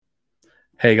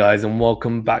Hey guys, and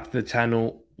welcome back to the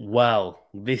channel. Well,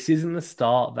 this isn't the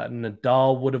start that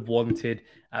Nadal would have wanted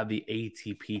at the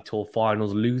ATP Tour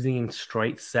Finals, losing in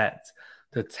straight sets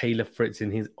to Taylor Fritz in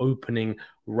his opening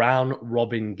round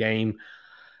robin game.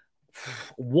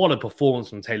 What a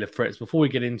performance from Taylor Fritz. Before we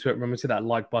get into it, remember to hit that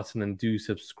like button and do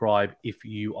subscribe if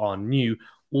you are new.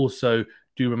 Also,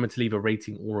 do remember to leave a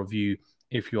rating or review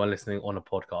if you are listening on a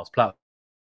podcast platform.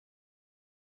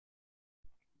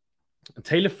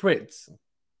 Taylor Fritz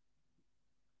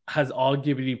has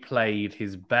arguably played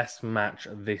his best match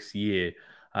this year.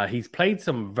 He's played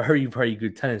some very, very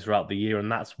good tennis throughout the year, and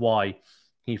that's why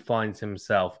he finds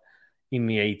himself in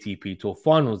the ATP Tour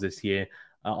Finals this year.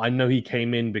 I know he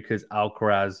came in because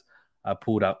Alcaraz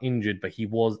pulled out injured, but he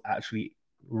was actually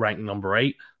ranked number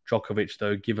 8. Djokovic,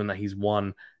 though, given that he's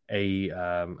won a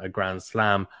Grand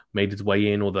Slam, made his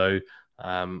way in. Although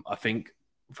I think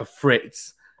for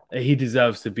Fritz, he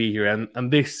deserves to be here,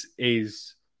 and this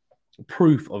is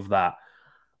proof of that.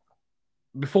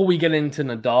 Before we get into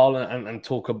Nadal and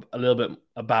talk a little bit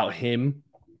about him,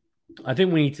 I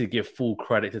think we need to give full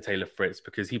credit to Taylor Fritz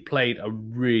because he played a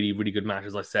really, really good match,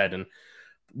 as I said. And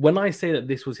when I say that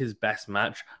this was his best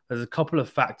match, there's a couple of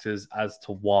factors as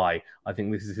to why I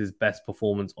think this is his best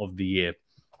performance of the year.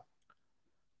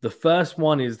 The first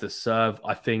one is the serve.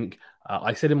 I think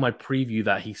I said in my preview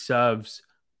that he serves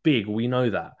big. We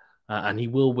know that. And he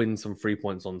will win some 3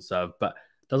 points on serve, but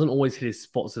doesn't always hit his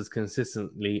spots as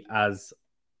consistently as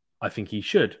I think he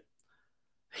should.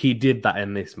 He did that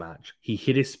in this match. He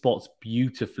hit his spots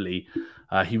beautifully.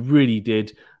 He really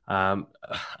did.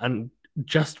 And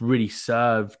just really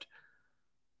served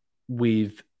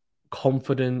with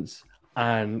confidence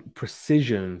and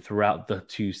precision throughout the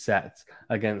 2 sets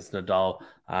against Nadal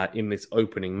in this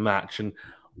opening match. And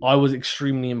I was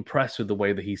extremely impressed with the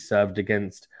way that he served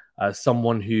against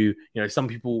someone who, some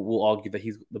people will argue that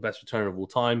he's the best returner of all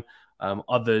time.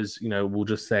 Others, will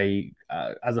just say,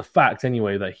 as a fact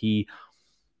anyway, that he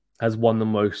has won the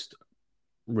most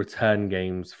return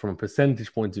games from a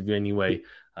percentage point of view anyway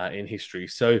in history.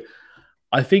 So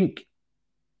I think,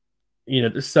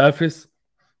 the surface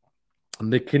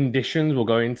and the conditions, we'll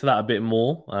go into that a bit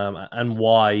more and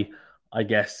why I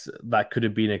guess that could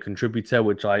have been a contributor,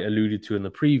 which I alluded to in the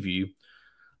preview.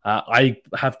 I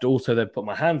have to also then put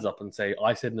my hands up and say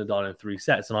I said Nadal in 3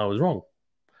 sets and I was wrong.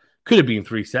 Could have been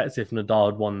 3 sets if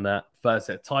Nadal had won that first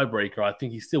set tiebreaker. I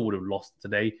think he still would have lost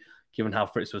today, given how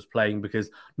Fritz was playing, because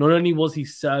not only was he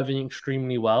serving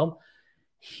extremely well,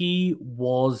 he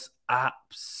was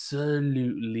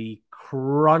absolutely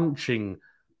crunching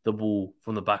the ball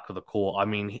from the back of the court. I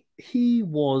mean, he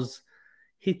was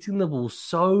hitting the ball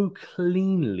so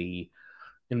cleanly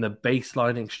in the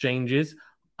baseline exchanges,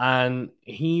 and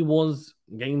he was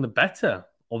getting the better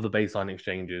of the baseline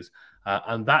exchanges.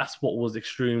 And that's what was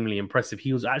extremely impressive.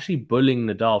 He was actually bullying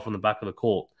Nadal from the back of the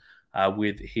court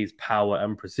with his power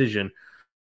and precision.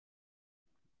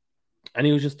 And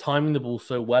he was just timing the ball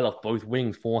so well off both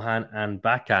wings, forehand and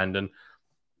backhand. And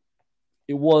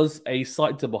it was a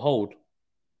sight to behold.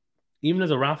 Even as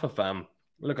a Rafa fan,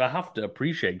 look, I have to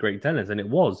appreciate great tennis. And it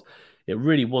was. It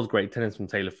really was great tennis from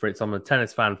Taylor Fritz. I'm a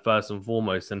tennis fan first and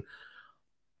foremost. And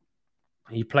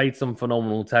he played some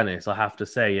phenomenal tennis, I have to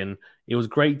say. And it was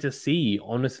great to see,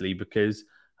 honestly, because,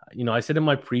 I said in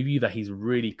my preview that he's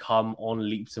really come on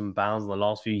leaps and bounds in the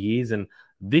last few years. And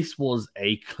this was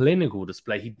a clinical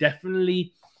display. He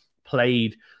definitely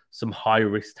played some high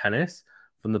risk tennis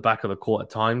from the back of the court at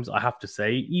times, I have to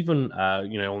say, even,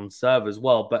 on serve as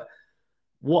well. But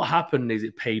what happened is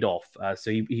it paid off.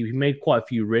 So he made quite a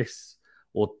few risks,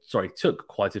 took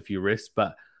quite a few risks,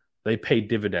 but they paid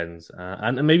dividends.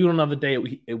 And maybe on another day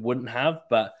it wouldn't have,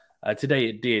 but today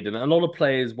it did. And a lot of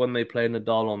players, when they play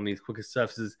Nadal on these quicker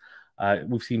surfaces,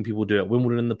 we've seen people do it at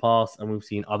Wimbledon in the past, and we've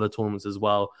seen other tournaments as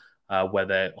well, where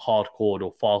they're hard court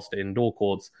or faster indoor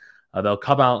courts. They'll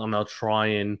come out and they'll try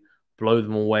and blow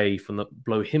him away from the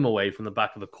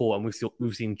back of the court. And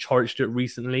we've seen Coric do it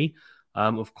recently,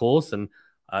 of course, and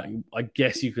I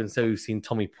guess you can say we've seen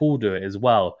Tommy Paul do it as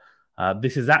well.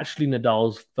 This is actually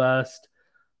Nadal's first.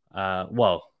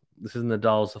 This is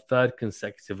Nadal's third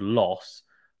consecutive loss,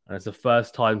 and it's the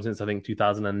first time since I think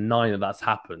 2009 that that's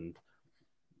happened.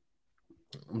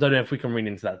 I don't know if we can read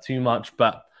into that too much,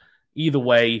 but either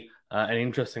way, an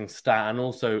interesting stat. And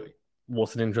also,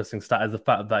 what's an interesting stat is the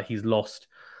fact that he's lost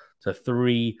to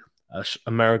 3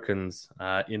 Americans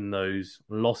in those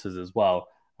losses as well.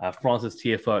 Francis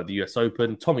Tiafoe at the US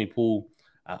Open, Tommy Paul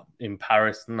in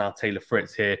Paris, and now Taylor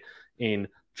Fritz here in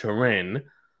Turin.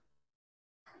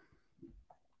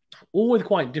 All with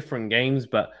quite different games,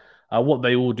 but what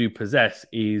they all do possess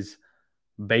is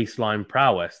baseline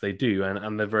prowess. They do,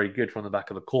 and they're very good from the back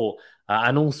of the court.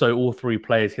 And also, all three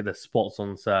players hit their spots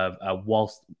on serve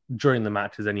whilst during the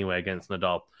matches anyway against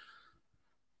Nadal.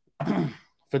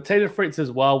 For Taylor Fritz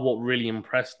as well, what really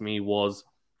impressed me was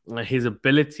his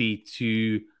ability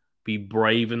to be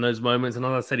brave in those moments. And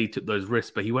as I said, he took those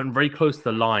risks, but he went very close to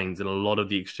the lines in a lot of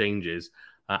the exchanges,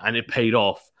 and it paid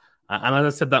off. And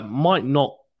as I said, that might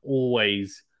not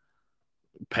always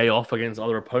pay off against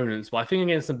other opponents, but I think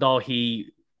against Nadal,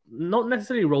 he not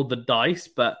necessarily rolled the dice,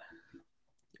 but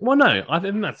well, no, I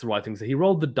think that's the right thing to say. He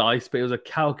rolled the dice, but it was a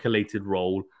calculated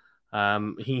roll.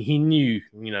 He knew,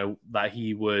 that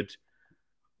he was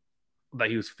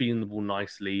feeling the ball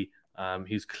nicely.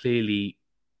 He was clearly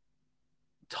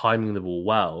timing the ball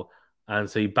well, and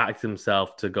so he backed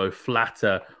himself to go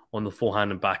flatter on the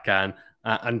forehand and backhand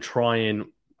and try and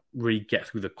really get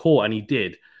through the court, and he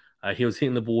did. He was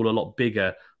hitting the ball a lot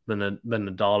bigger than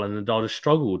Nadal, and Nadal just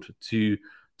struggled to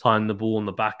time the ball on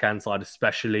the backhand side,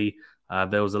 especially.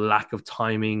 There was a lack of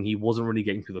timing. He wasn't really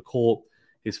getting through the court.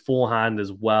 His forehand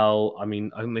as well. I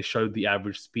think they showed the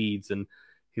average speeds, and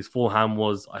his forehand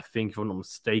was, I think, if I'm not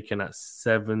mistaken, at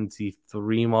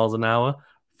 73 miles an hour.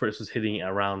 Fritz was hitting it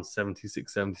around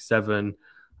 76, 77.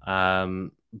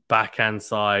 Backhand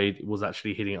side was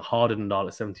actually hitting it harder than Nadal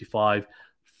at 75.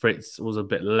 Fritz was a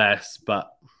bit less,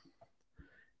 but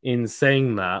in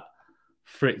saying that,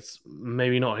 Fritz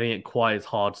maybe not hitting it quite as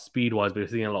hard speed-wise, but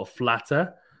he's hitting it a lot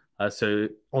flatter. So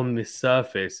on this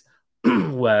surface,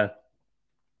 where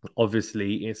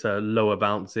obviously it's a lower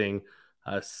bouncing,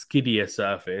 skiddier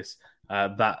surface,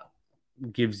 that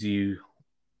gives you,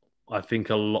 I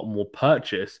think, a lot more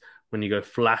purchase when you go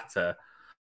flatter.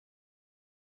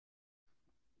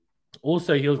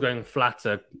 Also, he was going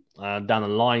flatter down the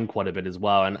line quite a bit as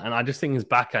well. And I just think his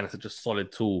backhand is such a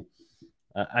solid tool.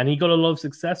 And he got a lot of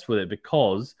success with it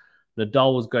because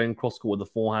Nadal was going cross-court with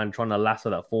the forehand, trying to lasso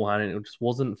that forehand, and it just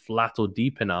wasn't flat or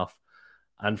deep enough.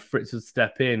 And Fritz would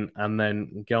step in and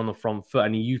then get on the front foot,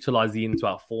 and he utilized the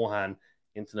into-out forehand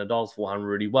into Nadal's forehand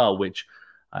really well, which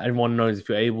everyone knows if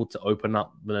you're able to open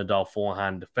up the Nadal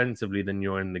forehand defensively, then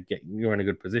you're in a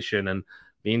good position. And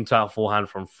the into-out forehand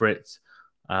from Fritz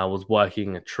was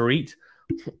working a treat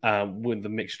with the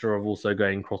mixture of also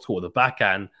going cross-court with the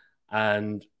backhand.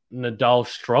 And Nadal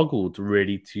struggled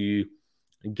really to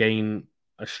gain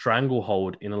a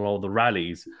stranglehold in a lot of the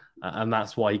rallies, and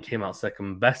that's why he came out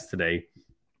second best today.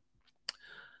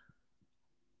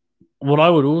 What I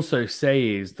would also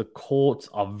say is the courts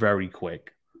are very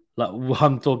quick. Like,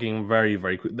 I'm talking very,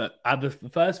 very quick. At the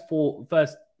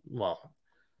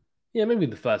maybe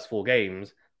the first four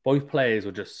games, both players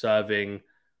were just serving,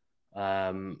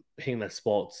 hitting their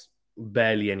spots,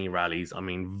 barely any rallies.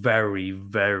 Very,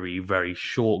 very, very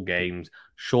short games,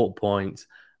 short points.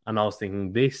 And I was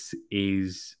thinking, this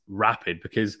is rapid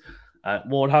because what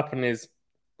would happen is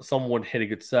someone would hit a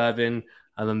good serve in,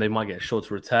 and then they might get a short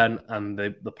to return, and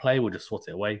the player would just swat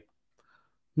it away.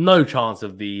 No chance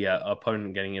of the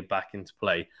opponent getting it back into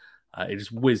play. It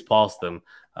just whizzed past them.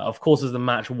 Of course, as the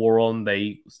match wore on,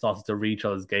 they started to read each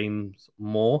other's games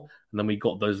more, and then we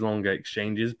got those longer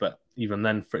exchanges. But even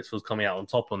then, Fritz was coming out on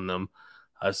top on them.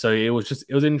 So it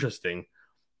was interesting.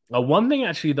 One thing,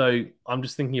 actually, though, I'm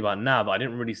just thinking about now that I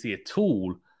didn't really see a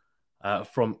tool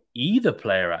from either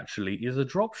player, actually, is a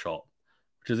drop shot,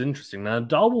 which is interesting. Now,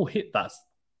 Nadal will hit that,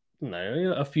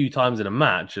 a few times in a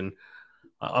match, and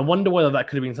I wonder whether that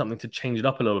could have been something to change it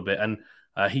up a little bit. And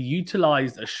he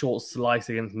utilized a short slice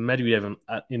against Medvedev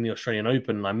in the Australian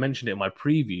Open, and I mentioned it in my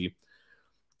preview.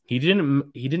 He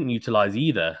didn't utilize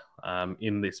either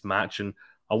in this match, and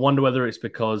I wonder whether it's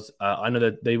because I know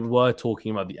that they were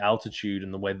talking about the altitude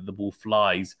and the way that the ball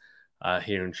flies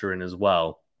here in Turin as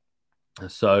well.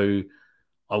 So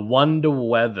I wonder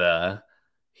whether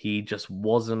he just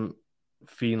wasn't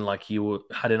feeling like he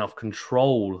had enough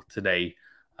control today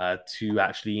to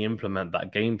actually implement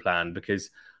that game plan, because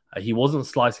he wasn't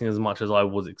slicing as much as I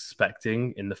was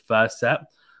expecting in the first set,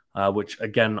 which,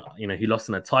 again, he lost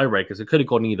in a tiebreaker, so it could have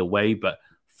gone either way, but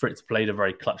Fritz played a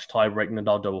very clutch tiebreak.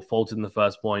 Nadal double faulted in the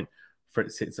first point.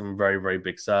 Fritz hit some very, very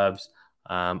big serves,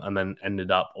 and then ended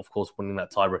up, of course, winning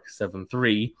that tiebreaker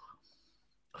 7-3.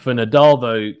 For Nadal,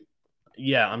 though,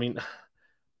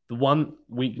 the one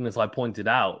weakness I pointed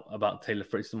out about Taylor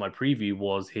Fritz in my preview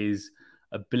was his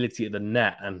ability at the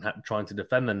net and trying to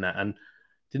defend the net, and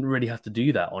didn't really have to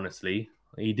do that, honestly.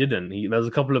 He didn't. There was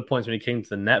a couple of points when he came to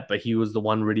the net, but he was the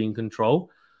one really in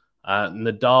control.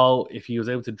 Nadal, if he was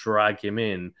able to drag him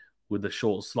in with the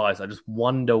short slice, I just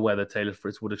wonder whether Taylor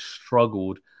Fritz would have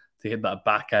struggled to hit that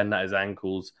backhand at his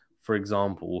ankles, for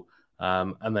example,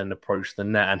 and then approach the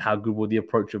net. And how good would the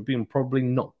approach have been? Probably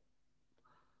not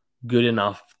good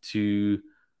enough to,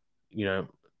 you know,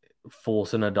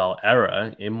 force a Nadal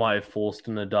error. It might have forced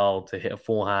a Nadal to hit a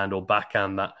forehand or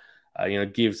backhand that,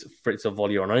 gives Fritz a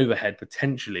volley or an overhead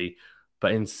potentially.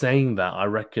 But in saying that, I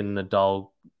reckon Nadal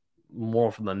more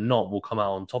often than not will come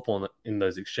out on top in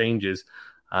those exchanges.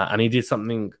 And he did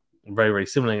something very, very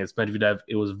similar against Medvedev.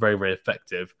 It was very, very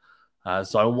effective.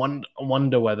 So I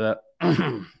wonder whether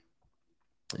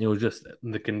it was just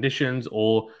the conditions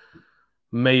or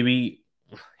maybe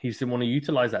he just didn't want to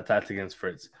utilize that tactic against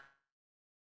Fritz,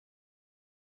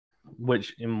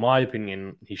 which, in my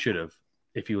opinion, he should have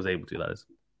if he was able to. That is.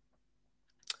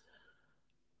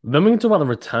 Then we can talk about the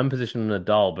return position of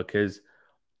Nadal because,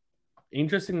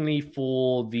 interestingly,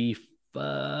 for the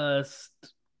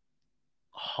first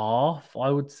half,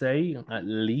 I would say, at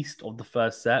least of the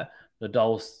first set,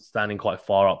 Nadal's standing quite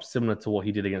far up, similar to what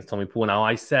he did against Tommy Paul. Now,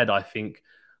 I said I think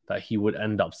that he would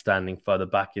end up standing further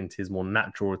back into his more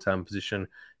natural return position,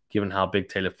 given how big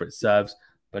Taylor Fritz serves.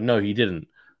 But no, he didn't.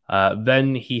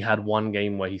 Then he had one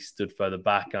game where he stood further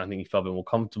back, and I think he felt a bit more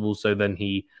comfortable. So then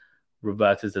he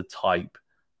reverted to type.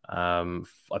 I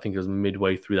think it was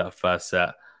midway through that first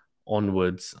set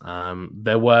onwards.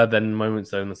 There were then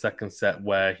moments though in the second set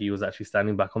where he was actually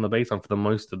standing back on the baseline for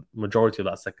the majority of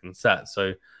that second set,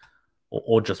 so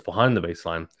or just behind the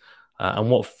baseline. And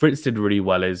what Fritz did really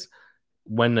well is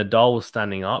when Nadal was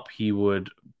standing up, he would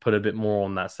put a bit more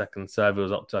on that second serve. It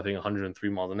was up to I think 103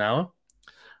 miles an hour,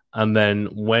 and then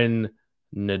when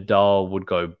Nadal would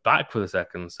go back for the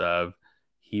second serve,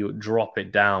 he would drop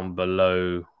it down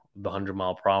below the 100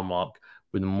 mile per hour mark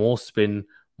with more spin,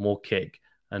 more kick,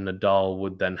 and Nadal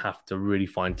would then have to really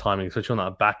find timing, especially on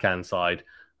that backhand side.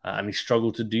 And he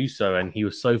struggled to do so. And he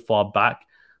was so far back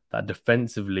that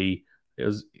defensively, it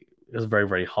was very,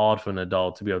 very hard for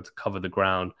Nadal to be able to cover the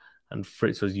ground. And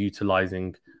Fritz was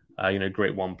utilizing,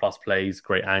 great 1+ plays,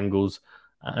 great angles,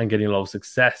 and getting a lot of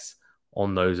success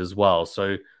on those as well.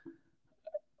 So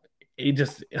it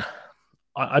just,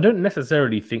 I don't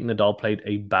necessarily think Nadal played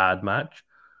a bad match.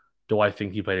 Do I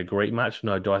think he played a great match?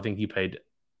 No. Do I think he played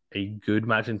a good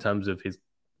match in terms of his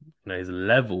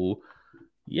level?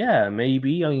 Yeah,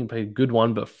 maybe. I mean, he played a good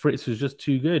one, but Fritz was just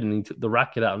too good, and he took the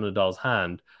racket out of Nadal's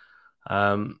hand.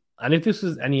 And if this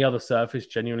was any other surface,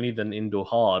 genuinely, than indoor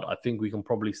hard, I think we can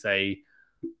probably say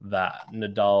that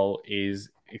Nadal is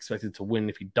expected to win.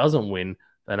 If he doesn't win,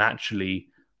 then actually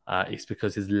it's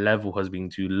because his level has been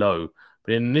too low.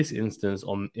 But in this instance,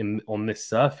 on this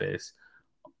surface,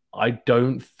 I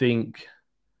don't think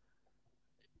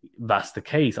that's the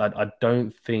case. I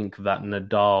don't think that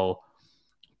Nadal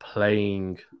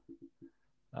playing,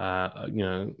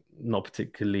 not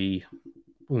particularly,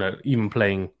 even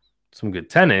playing some good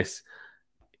tennis,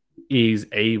 is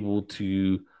able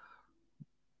to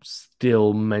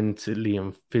still mentally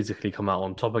and physically come out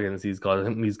on top against these guys. I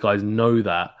think these guys know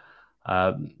that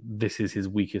this is his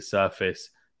weakest surface.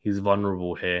 He's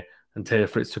vulnerable here. And Taylor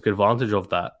Fritz took advantage of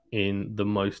that in the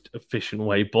most efficient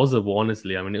way possible,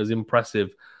 honestly. I mean, it was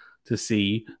impressive to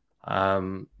see.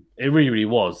 It really, really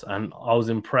was. And I was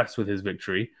impressed with his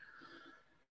victory.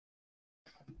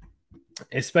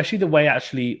 Especially the way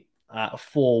actually at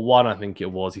 4-1, I think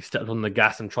it was, he stepped on the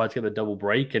gas and tried to get the double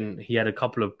break. And he had a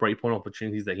couple of breakpoint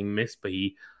opportunities that he missed, but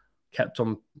he kept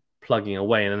on plugging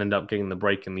away and ended up getting the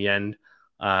break in the end.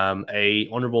 A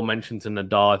honorable mention to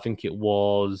Nadal, I think it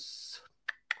was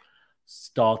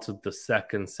start of the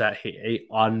second set, hit a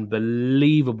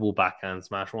unbelievable backhand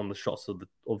smash, one of the shots of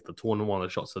the tournament, one of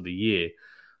the shots of the year.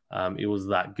 It was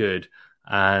that good.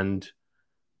 And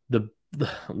the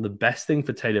best thing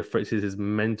for Taylor Fritz is his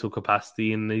mental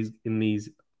capacity in these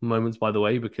moments, by the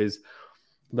way, because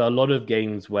there are a lot of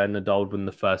games where Nadal would win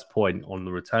the first point on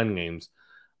the return games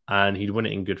and he'd win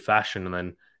it in good fashion. And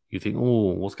then you think,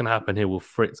 oh, what's going to happen here? Will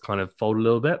Fritz kind of fold a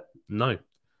little bit? No.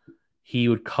 He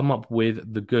would come up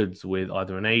with the goods with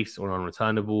either an ace or an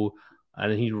unreturnable,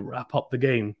 and he'd wrap up the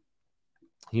game.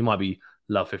 He might be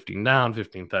love 15 down,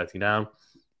 15-30 down.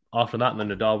 After that, then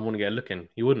Nadal would want to get a look in.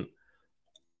 He wouldn't.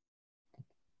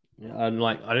 And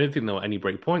I don't think there were any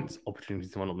break points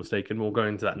opportunities, if I'm not mistaken. We'll go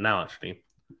into that now, actually.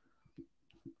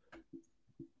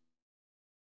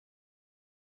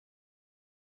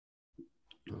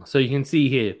 So you can see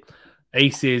here,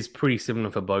 aces pretty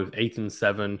similar for both, 8 and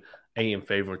 7, 8 in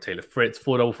favor of Taylor Fritz,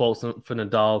 4 double faults for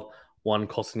Nadal, 1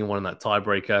 costing him 1 in that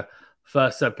tiebreaker.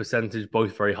 First set percentage,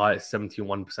 both very high at 71%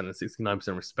 and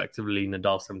 69% respectively.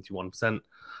 Nadal 71%.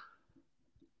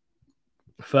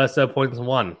 First set points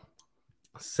won,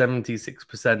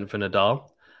 76% for Nadal,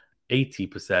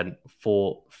 80%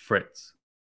 for Fritz.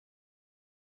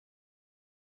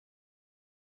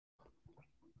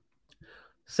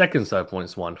 Second serve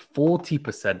points won,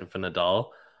 40% for Nadal,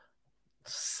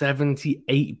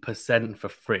 78% for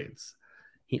Fritz.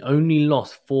 He only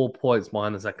lost 4 points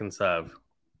behind the second serve.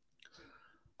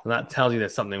 And that tells you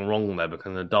there's something wrong there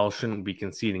because Nadal shouldn't be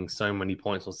conceding so many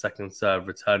points on second serve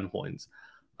return points.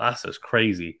 That's just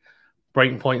crazy.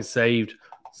 Break points saved,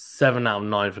 7 out of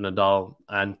 9 for Nadal,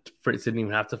 and Fritz didn't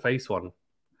even have to face one.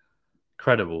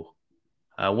 Incredible.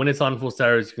 When it's unforced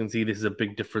errors, you can see this is a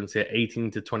big difference here,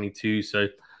 18-22. So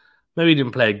maybe he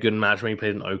didn't play a good match, maybe he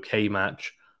played an okay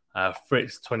match.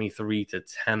 Fritz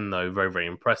 23-10 though, very, very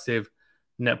impressive.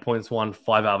 Net points won,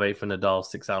 5 out of 8 for Nadal,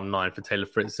 6 out of 9 for Taylor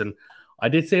Fritz. And I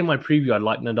did say in my preview I'd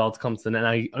like Nadal to come to the net.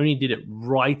 I only did it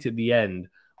right at the end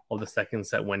of the second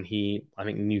set when I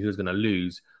think, knew he was going to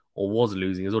lose or was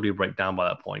losing. It was already a breakdown by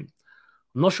that point.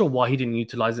 I'm not sure why he didn't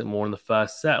utilize it more in the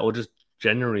first set or just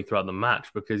generally throughout the match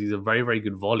because he's a very, very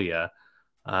good volleyer.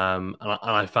 And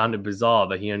I found it bizarre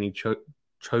that he only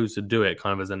chose to do it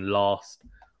kind of as a last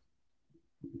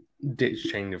ditch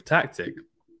change of tactic.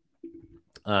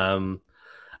 And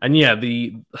yeah,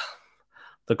 the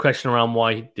question around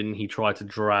why didn't he try to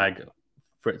drag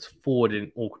Fritz forward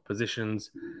in awkward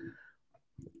positions,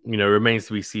 remains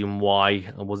to be seen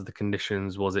why. Was it the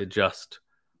conditions? Was it just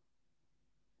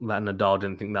that Nadal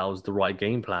didn't think that was the right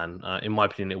game plan? In my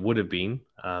opinion, it would have been.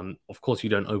 Of course, you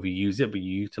don't overuse it, but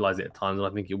you utilize it at times, and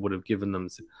I think it would have given them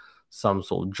some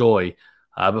sort of joy.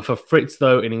 But for Fritz,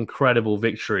 though, an incredible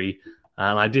victory.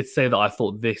 And I did say that I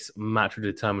thought this match would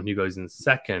determine who goes in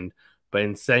second. But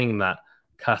in saying that,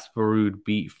 Casper Ruud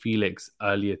beat Felix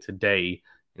earlier today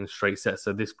in straight sets.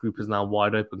 So this group is now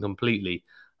wide open completely.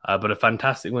 But a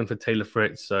fantastic win for Taylor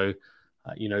Fritz. So,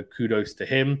 kudos to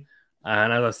him.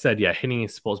 And as I said, hitting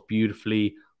his spots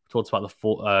beautifully. We talked about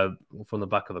from the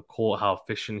back of the court, how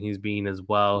efficient he's been as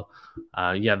well.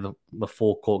 The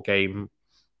forecourt game,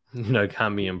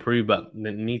 can be improved, but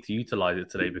they need to utilize it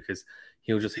today because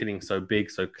he was just hitting so big,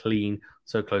 so clean,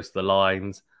 so close to the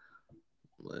lines.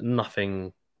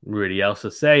 Nothing really else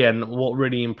to say. And what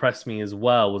really impressed me as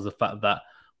well was the fact that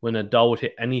when Nadal would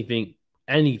hit anything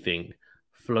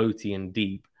floaty and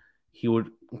deep, he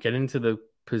would get into the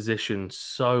position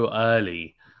so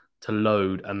early to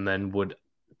load and then would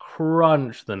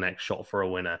crunch the next shot for a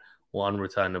winner or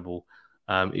unreturnable.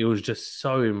 It was just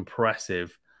so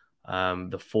impressive.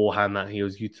 The forehand that he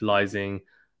was utilizing,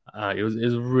 it was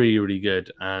really, really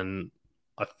good. And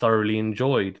I thoroughly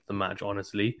enjoyed the match,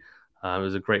 honestly. It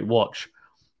was a great watch.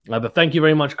 But thank you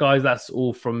very much, guys. That's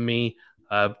all from me.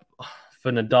 For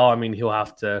Nadal, he'll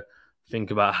have to think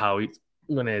about how he's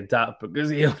going to adapt because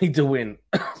he'll need to win.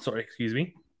 Sorry, excuse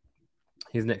me.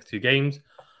 His next 2 games.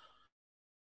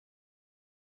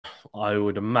 I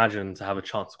would imagine to have a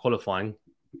chance of qualifying.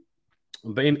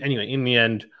 But anyway, in the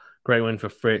end, great win for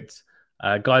Fritz.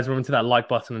 Guys, remember to that like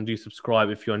button and do subscribe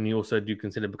if you're new. Also, do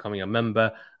consider becoming a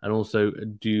member and also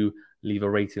do leave a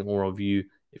rating or review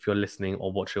if you're listening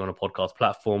or watching on a podcast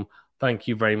platform. Thank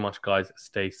you very much, guys.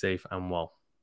 Stay safe and well.